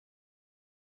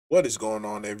What is going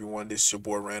on, everyone? This is your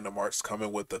boy Random Arts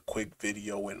coming with a quick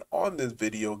video. And on this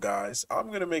video, guys, I'm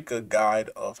going to make a guide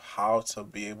of how to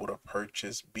be able to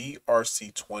purchase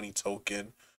BRC-20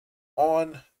 token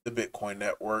on the Bitcoin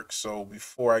network. So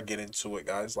before I get into it,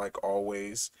 guys, like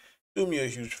always, do me a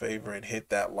huge favor and hit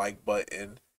that like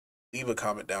button. Leave a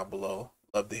comment down below.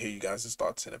 Love to hear you guys'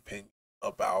 thoughts and opinions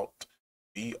about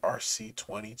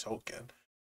BRC-20 token.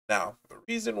 Now, the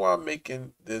reason why I'm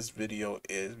making this video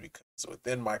is because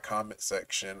within my comment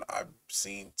section, I've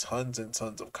seen tons and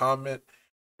tons of comment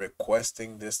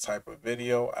requesting this type of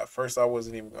video. At first, I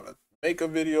wasn't even going to make a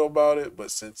video about it,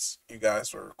 but since you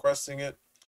guys were requesting it,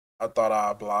 I thought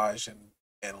I'd oblige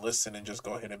and listen and just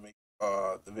go ahead and make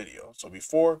the video. So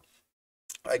before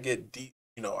I get deep,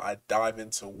 I dive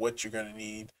into what you're going to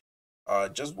need.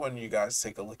 Just want you guys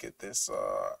take a look at this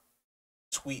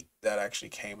tweet that actually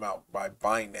came out by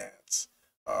Binance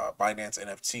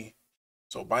NFT.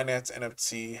 So Binance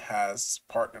NFT has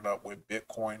partnered up with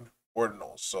Bitcoin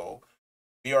ordinals. So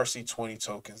BRC-20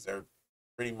 tokens, they're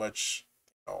pretty much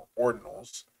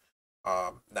ordinals.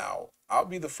 Now I'll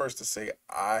be the first to say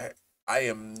I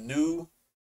am new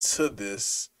to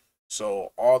this,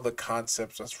 so all the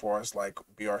concepts as far as like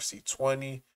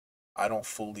BRC-20, I don't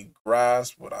fully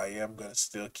grasp, but I am gonna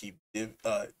still keep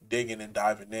digging and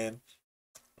diving in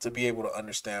to be able to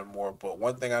understand more. But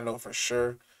one thing I know for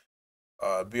sure,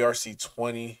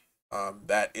 BRC-20,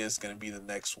 that is going to be the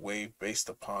next wave based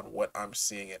upon what I'm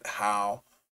seeing and how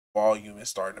volume is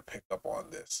starting to pick up on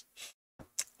this.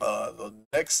 The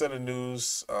next set of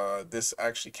news, this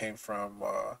actually came from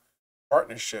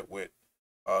partnership with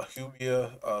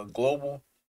Hubia Global.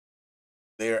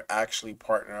 They're actually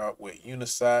partnering up with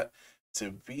Unisat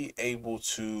to be able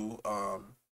to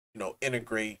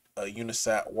integrate a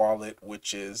Unisat wallet,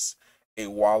 which is a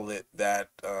wallet that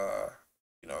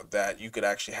that you could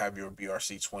actually have your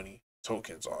BRC-20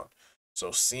 tokens on.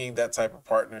 So seeing that type of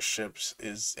partnerships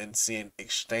is and seeing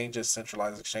exchanges,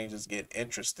 centralized exchanges get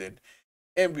interested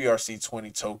in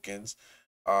BRC-20 tokens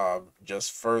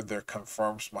just further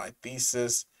confirms my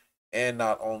thesis. And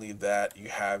not only that, you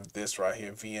have this right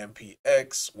here,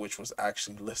 VMPX, which was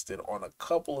actually listed on a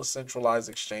couple of centralized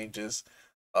exchanges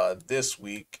this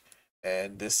week.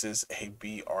 And this is a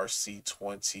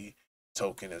BRC-20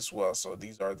 token as well. So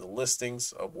these are the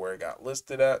listings of where it got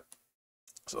listed at.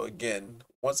 So again,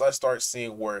 once I start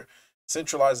seeing where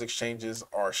centralized exchanges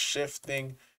are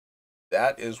shifting,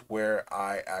 that is where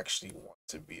I actually want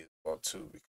to be as well too,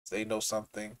 because they know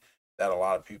something that a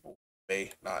lot of people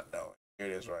may not know. Here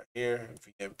it is right here.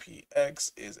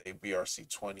 VMPX is a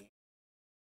BRC-20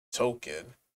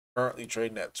 token, currently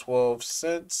trading at 12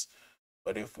 cents.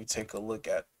 But if we take a look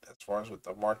at as far as with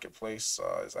the marketplace,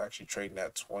 is actually trading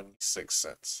at 26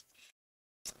 cents.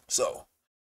 So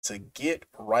to get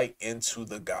right into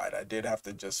the guide, I did have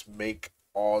to just make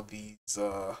all these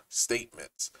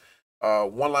statements.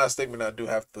 One last statement I do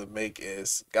have to make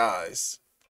is, guys,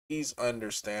 please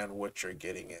understand what you're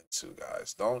getting into,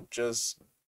 guys. Don't just,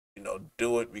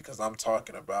 do it because I'm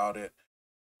talking about it.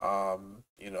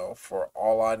 For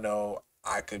all I know,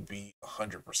 I could be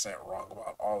 100% wrong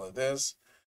about all of this.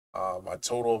 My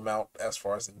total amount as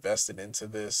far as invested into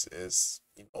this is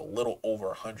a little over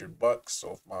 $100.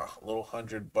 So if my little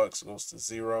 $100 goes to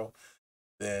zero,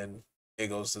 then it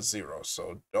goes to zero.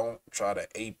 So don't try to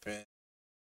ape in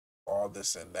all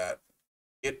this and that.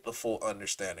 Get the full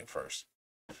understanding first.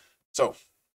 So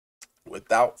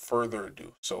without further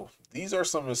ado, so these are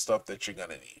some of the stuff that you're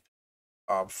gonna need.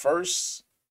 First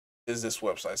is this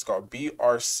website. It's called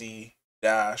BRC-20.io.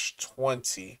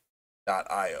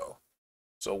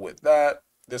 So with that,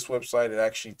 this website, it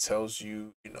actually tells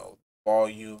you,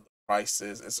 volume,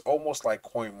 prices. It's almost like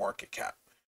Coin Market Cap,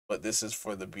 but this is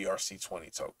for the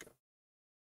BRC-20 token.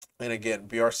 And again,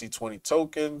 BRC-20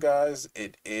 token, guys,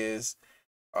 it is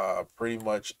pretty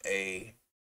much a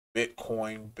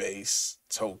Bitcoin based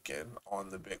token on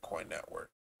the Bitcoin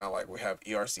network. Now, like we have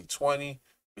ERC-20,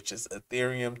 which is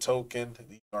Ethereum token.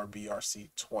 These are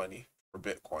BRC-20 for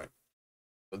Bitcoin.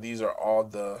 So these are all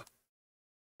the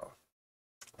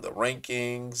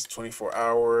rankings,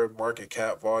 24-hour market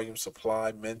cap, volume,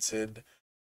 supply, minted.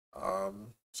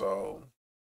 So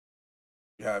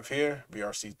you have here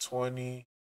BRC-20,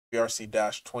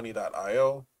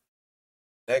 BRC-20.io.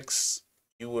 Next,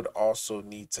 you would also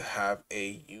need to have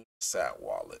a Unisat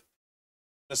wallet.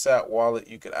 Unisat wallet,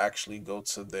 you could actually go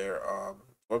to their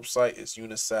website. It's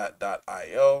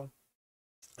unisat.io.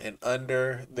 And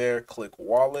under there, click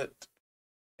wallet.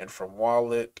 And from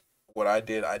wallet, what I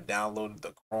did, I downloaded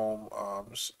the Chrome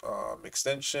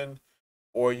extension,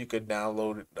 or you could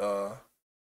download the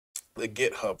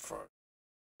GitHub from.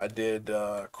 I did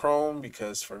Chrome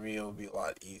because for me it would be a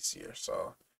lot easier.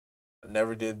 So I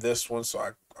never did this one, so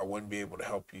I wouldn't be able to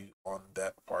help you on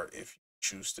that part if you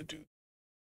choose to do.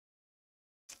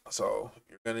 So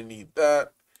you're gonna need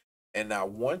that. And now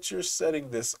once you're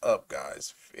setting this up,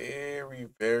 guys, very,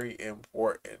 very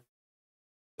important.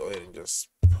 Go ahead and just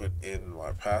put in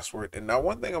my password. And now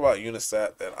one thing about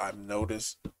Unisat that I've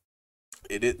noticed,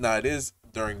 it is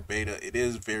during beta, it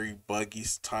is very buggy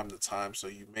time to time. So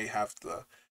you may have to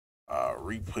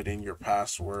re-put in your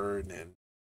password and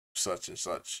such and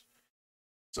such.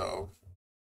 So,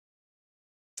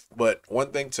 but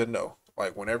one thing to know,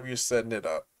 like whenever you're setting it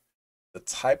up, the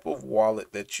type of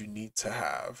wallet that you need to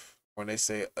have, when they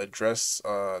say address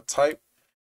type,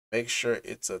 make sure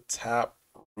it's a tap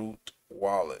root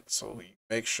wallet. So you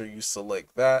make sure you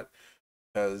select that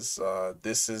because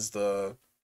this is the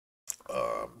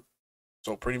um,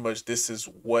 so pretty much this is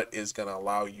what is going to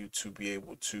allow you to be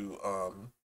able to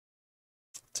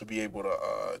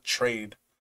trade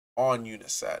on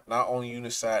Unisat. Not only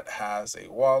Unisat has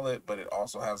a wallet, but it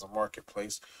also has a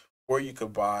marketplace where you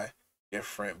could buy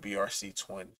different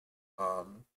BRC-20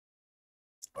 um,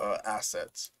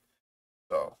 assets.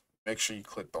 So make sure you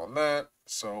clicked on that.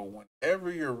 So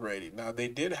whenever you're ready, now they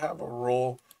did have a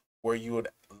rule where you would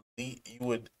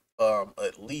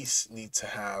at least need to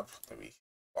have. Let me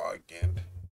log in.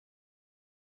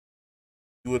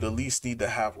 You would at least need to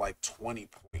have like 20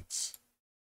 points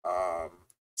um,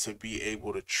 to be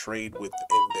able to trade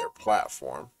within their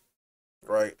platform,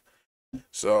 right?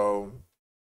 So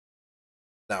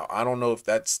now I don't know if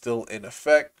that's still in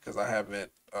effect because I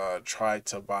haven't tried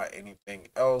to buy anything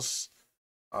else.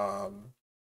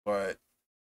 But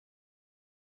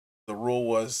the rule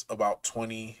was about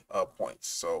 20 points.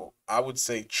 So I would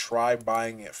say try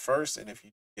buying it first. And if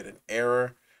you get an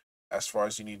error as far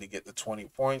as you need to get the 20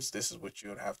 points, this is what you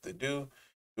would have to do.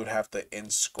 You would have to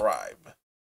inscribe.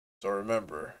 So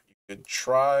remember, you could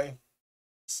try.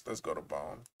 Let's go to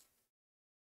Bone.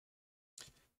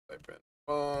 Type in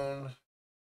Bone.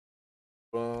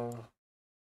 Boom.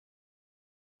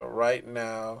 So right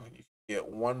now, you can get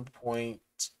 1 point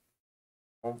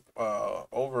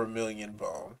over a million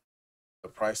Bone. The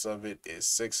price of it is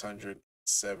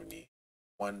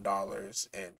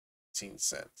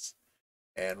 $671.15.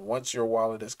 And once your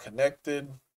wallet is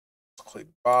connected, click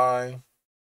buy. It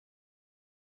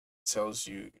tells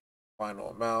you final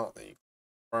amount, then you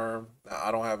confirm. Now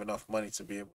I don't have enough money to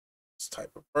be able to do this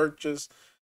type of purchase,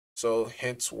 so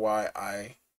hence why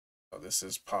this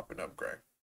is popping up gray.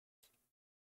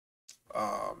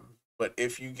 But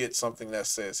if you get something that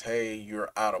says, hey,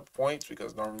 you're out of points,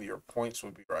 because normally your points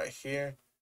would be right here,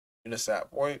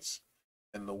 Unisat points,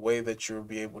 and the way that you'll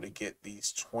be able to get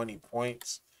these 20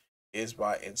 points is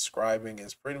by inscribing.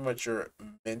 It's pretty much you're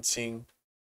minting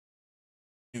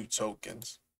new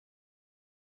tokens.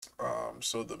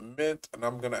 So the mint, and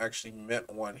I'm gonna actually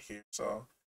mint one here. So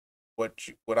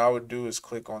what I would do is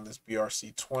click on this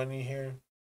BRC-20 here,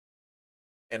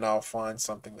 and I'll find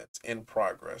something that's in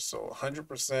progress. So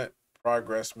 100%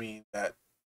 progress means that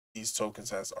these tokens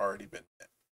has already been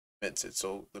minted.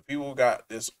 So the people who got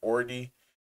this already,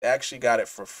 they actually got it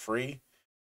for free.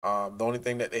 The only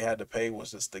thing that they had to pay was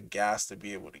just the gas to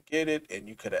be able to get it, and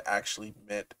you could have actually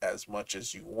mint as much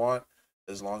as you want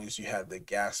as long as you had the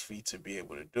gas fee to be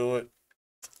able to do it.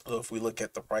 So if we look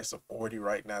at the price of 40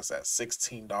 right now, it's at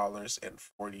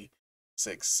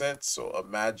 $16.46. So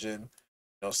imagine,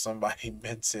 somebody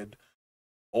minted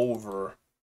over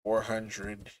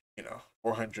 400,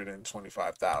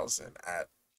 425,000 at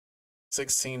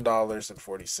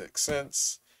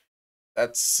 $16.46.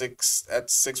 That's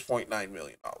 $6.9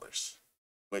 million,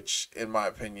 which in my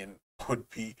opinion would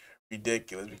be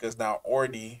ridiculous because now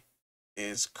Ordi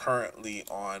is currently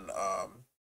on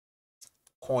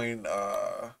coin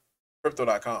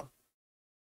crypto.com.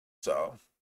 So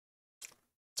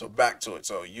back to it.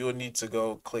 So you'll need to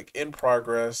go click in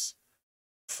progress,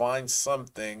 find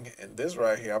something, and this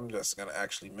right here, I'm just gonna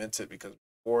actually mint it because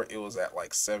before it was at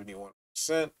like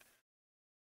 71%.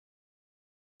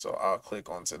 So I'll click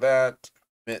onto that,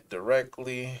 mint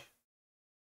directly.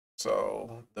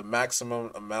 So the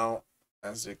maximum amount,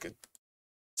 as you could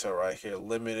tell right here,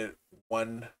 limited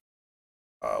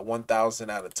 1,000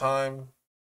 at a time.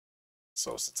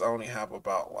 So since I only have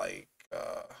about like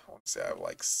I want to say I have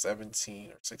like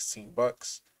 17 or 16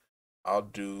 bucks, I'll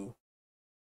do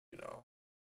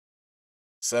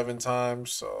 7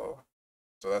 times. So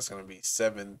that's gonna be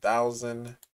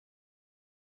 7,000.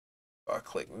 So I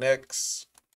click next.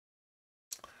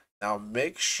 Now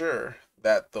make sure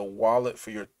that the wallet for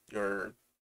your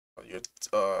what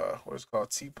is it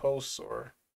called, T-Post,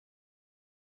 or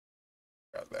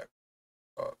got that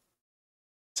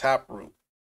Taproot.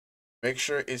 Make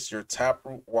sure it's your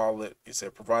Taproot wallet. You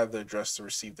said provide the address to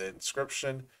receive the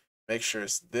inscription. Make sure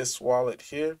it's this wallet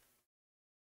here.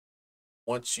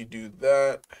 Once you do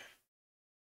that,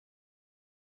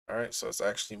 all right, so it's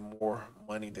actually more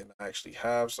money than I actually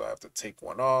have, so I have to take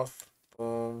one off.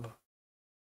 Boom.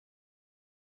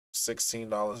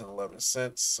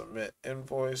 $16.11. Submit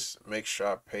invoice. Make sure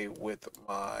I pay with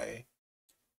my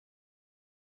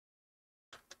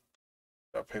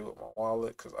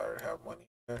wallet because I already have money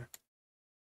there.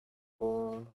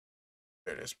 Boom.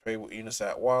 There it is. Pay with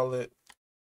Unisat wallet.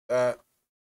 That.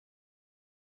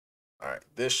 All right,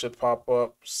 this should pop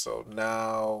up. So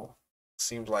now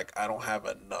seems like I don't have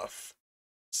enough.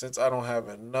 Since I don't have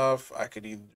enough, I could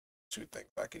either do two things.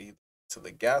 I could either till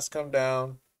the gas come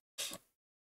down,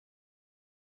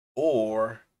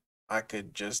 or I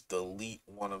could just delete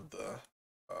one of the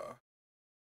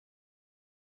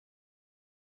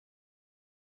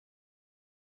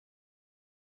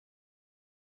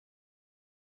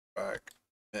back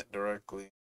it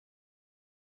directly.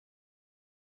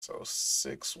 So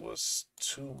 6 was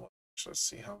too much. Let's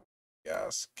see how much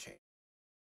gas came.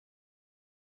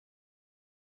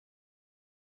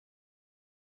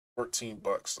 14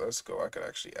 bucks. Let's go. I could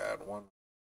actually add one.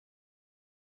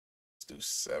 Let's do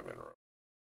 7.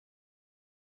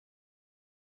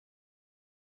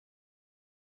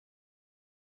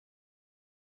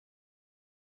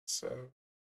 So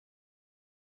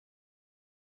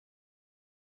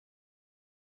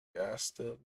gas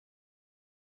still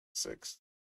 6.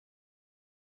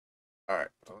 All right,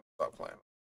 let's stop playing.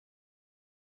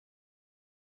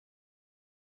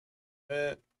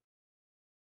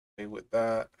 Pay with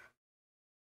that.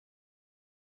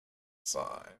 Sign.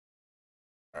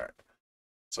 All right.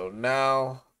 So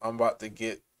now I'm about to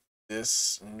get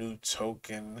this new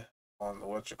token on the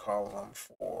what you call them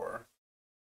for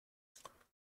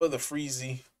the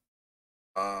Freezy.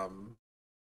 And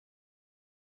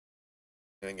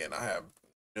again, I have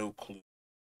no clue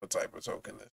what type of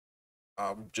token this.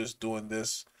 I'm just doing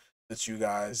this since you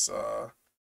guys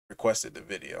requested the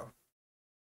video.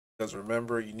 Because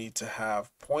remember, you need to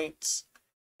have points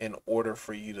in order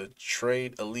for you to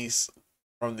trade, at least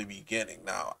from the beginning.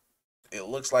 Now, it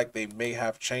looks like they may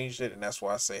have changed it, and that's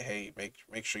why I say, hey,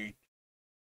 make sure you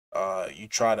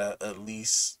try to at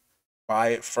least buy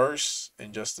it first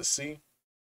and just to see.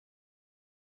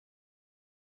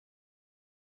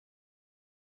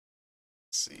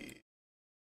 Let's see.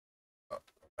 Oh,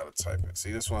 I gotta type it.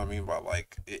 See, this is what I mean by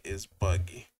like it is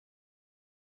buggy.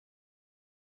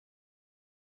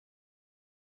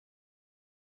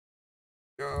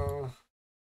 Go.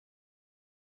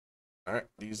 All right,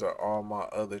 these are all my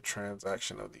other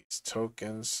transaction of these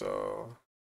tokens, so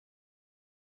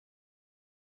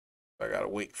I gotta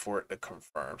wait for it to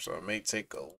confirm. So it may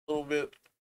take a little bit,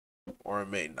 or it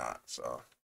may not. So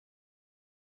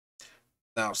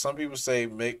now some people say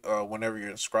make whenever you're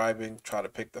inscribing, try to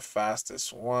pick the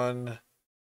fastest one.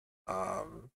 I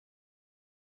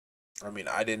mean,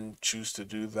 I didn't choose to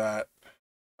do that.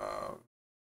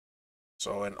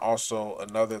 So, and also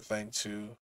another thing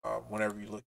too, whenever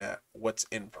you're looking at what's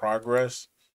in progress,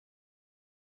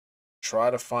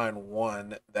 try to find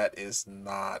one that is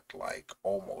not like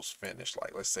almost finished.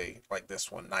 Like let's say like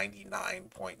this one,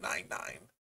 99.99,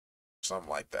 something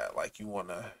like that. Like you want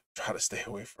to try to stay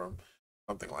away from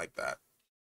something like that.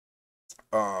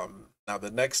 Now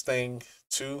the next thing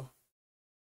too,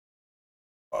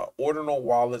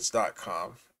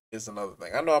 ordinalwallets.com is another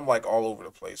thing. I know I'm like all over the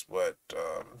place, but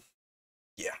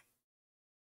yeah.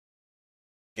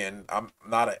 Again, I'm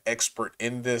not an expert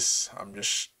in this. I'm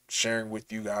just sharing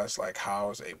with you guys like how I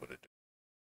was able to do.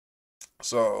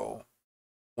 So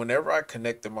whenever I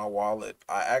connected my wallet,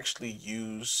 I actually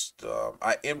used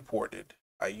I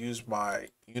used my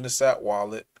Unisat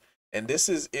wallet, and this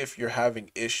is if you're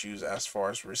having issues as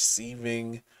far as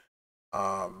receiving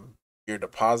your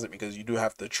deposit, because you do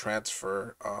have to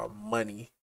transfer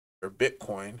money or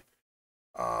Bitcoin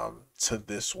to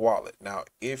this wallet. Now,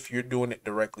 if you're doing it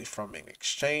directly from an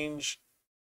exchange,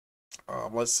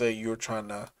 let's say you're trying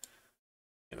to,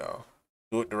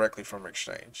 do it directly from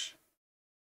exchange.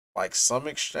 Like some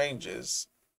exchanges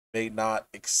may not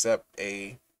accept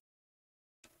what's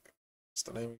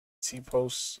the name?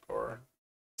 T-Post or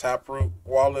Taproot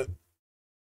wallet.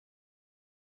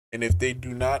 And if they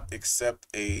do not accept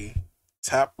a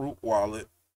Taproot wallet,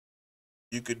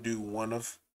 you could do one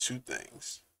of two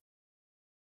things.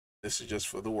 This is just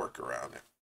for the workaround it.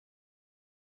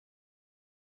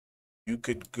 You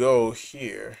could go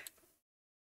here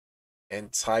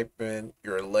and type in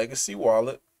your legacy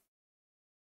wallet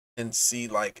and see,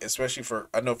 like, especially for,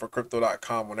 I know for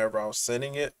crypto.com, whenever I was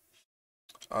sending it,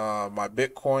 my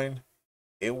Bitcoin,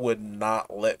 it would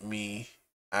not let me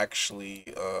actually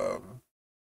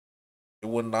it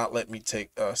would not let me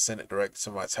take send it direct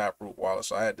to my Taproot wallet.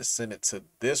 So I had to send it to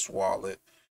this wallet.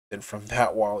 Then from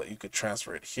that wallet you could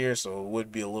transfer it here. So it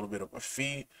would be a little bit of a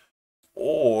fee.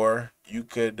 Or you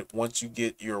could, once you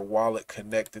get your wallet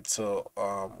connected to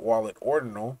Wallet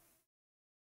Ordinal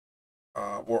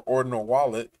or Ordinal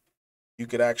Wallet, you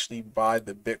could actually buy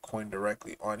the Bitcoin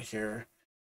directly on here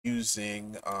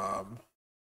using I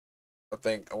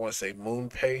think I want to say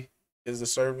MoonPay is the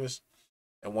service.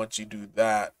 And once you do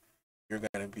that, you're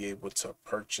going to be able to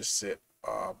purchase it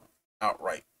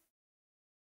outright.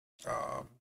 Um,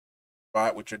 buy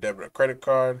it with your debit or credit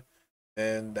card.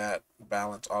 Then that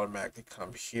balance automatically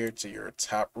come here to your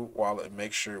Taproot wallet, and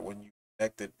make sure when you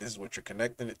connect it, this is what you're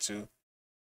connecting it to.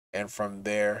 And from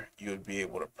there, you would be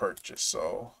able to purchase.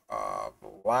 So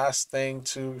last thing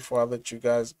too, before I let you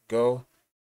guys go,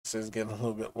 this is getting a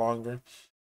little bit longer.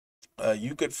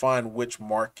 You could find which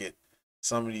market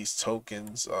some of these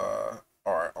tokens are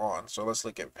on. So let's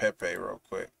look at Pepe real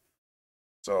quick.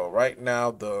 So right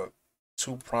now, the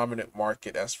two prominent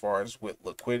market as far as with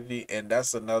liquidity, and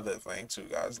that's another thing too,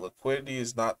 guys. Liquidity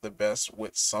is not the best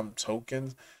with some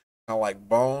tokens. Kind of like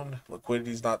Bone,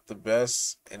 liquidity is not the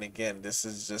best. And again, this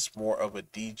is just more of a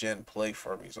degen play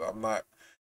for me. So I'm not,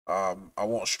 I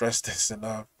won't stress this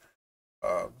enough.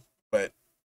 Um, but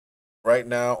right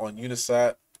now on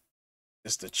Unisat,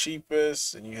 it's the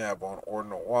cheapest, and you have on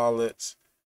Ordinal wallets,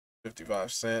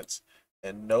 55 cents.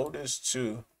 And notice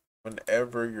too,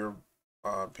 whenever your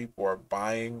people are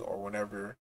buying, or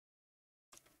whenever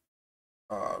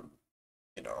um,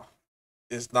 you know,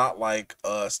 it's not like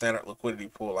a standard liquidity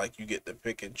pool, like you get to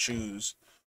pick and choose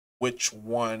which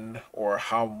one or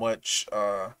how much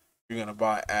you're gonna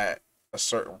buy at a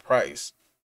certain price.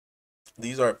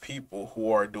 These are people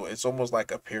who are doing, it's almost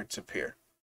like a peer to peer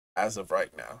as of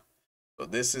right now. So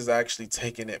this is actually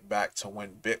taking it back to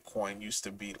when Bitcoin used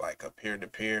to be like a peer to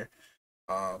peer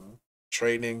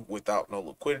trading without no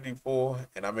liquidity pool.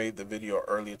 And I made the video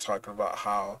earlier talking about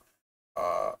how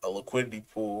a liquidity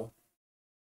pool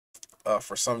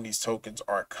for some of these tokens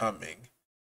are coming.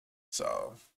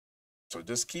 So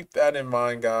just keep that in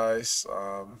mind, guys.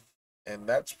 And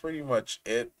that's pretty much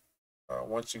it.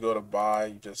 Once you go to buy,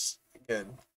 you just,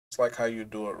 again, it's like how you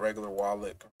do a regular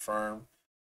wallet, confirm.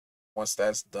 Once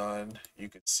that's done, you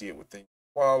can see it within your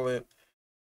wallet.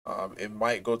 It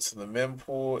might go to the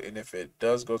mempool, and if it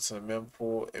does go to the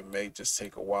mempool, it may just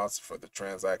take a while for the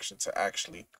transaction to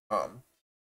actually come.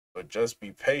 But just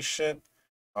be patient.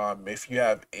 If you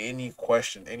have any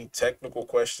question, any technical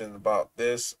question about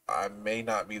this, I may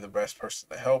not be the best person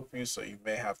to help you, so you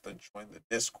may have to join the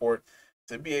Discord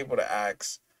to be able to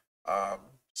ask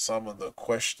some of the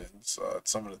questions,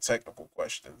 some of the technical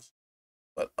questions.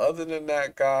 But other than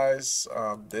that, guys,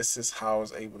 this is how I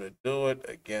was able to do it.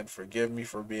 Again, forgive me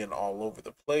for being all over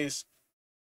the place.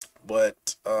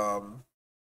 But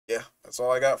yeah, that's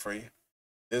all I got for you.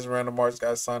 This is Random Arts,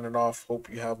 guys, signing off. Hope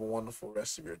you have a wonderful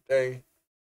rest of your day.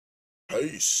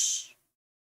 Peace.